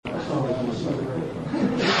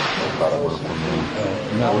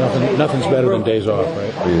Nothing's better than days off,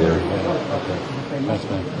 right? Yeah. Okay. That's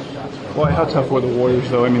fine. Well, how tough were the Warriors,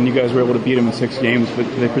 though? I mean, you guys were able to beat them in 6 games, but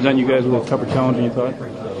did they present you guys with a tougher challenge than you thought?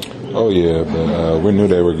 Oh, yeah, but we knew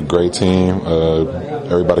they were a great team.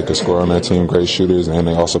 Everybody could score on that team, great shooters, and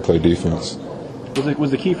they also play defense.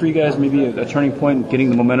 Was the key for you guys maybe a turning point, getting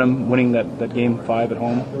the momentum, winning that game 5 at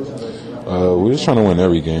home? We were trying to win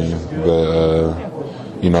every game, but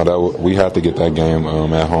that we had to get that game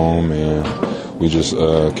at home, and we just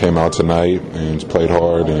came out tonight and played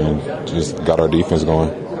hard and just got our defense going.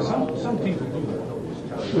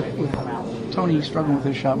 With Tony struggling with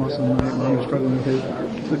his shot most of the night, Manu struggling with his,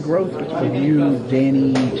 the growth between you,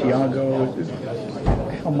 Danny, Tiago,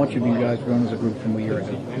 how much have you guys grown as a group from a year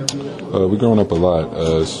ago? We've grown up a lot.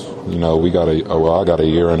 I got a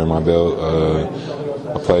year under my belt.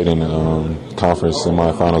 I played in conference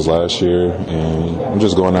semifinals last year, and I'm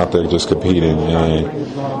just going out there just competing. And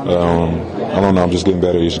I don't know, I'm just getting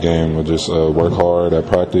better each game. I just work hard at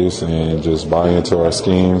practice and just buy into our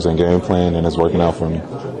schemes and game plan, and it's working out for me.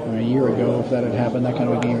 A year ago, if that had happened, that kind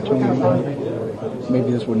of a game or Tony,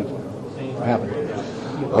 maybe this wouldn't have happened.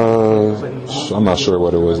 I'm not sure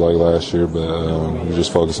what it was like last year, but we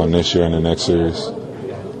just focus on this year and the next series.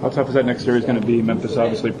 How tough is that next series going to be? Memphis,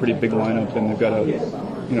 obviously, a pretty big lineup, and they've got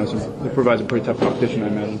it provides a pretty tough competition, I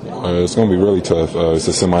imagine. It's going to be really tough. It's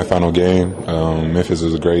a semifinal game. Memphis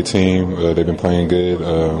is a great team. They've been playing good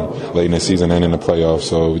late in the season and in the playoffs,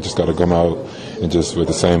 so we just got to come out and just with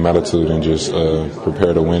the same attitude and just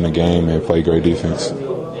prepare to win the game and play great defense.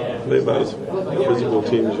 They about as physical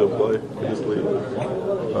teams you'll play in this league.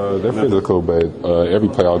 They're physical, but every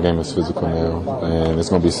playoff game is physical now, and it's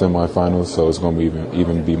going to be semifinals, so it's going to be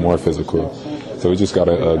even be more physical. So we just got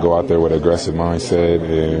to go out there with an aggressive mindset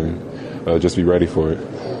and just be ready for it.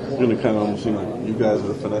 Really kind of almost seem like you guys are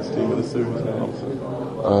the finesse team of the series now.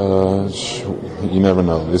 You never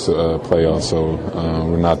know. It's a playoff, so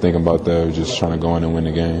we're not thinking about that. We're just trying to go in and win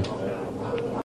the game.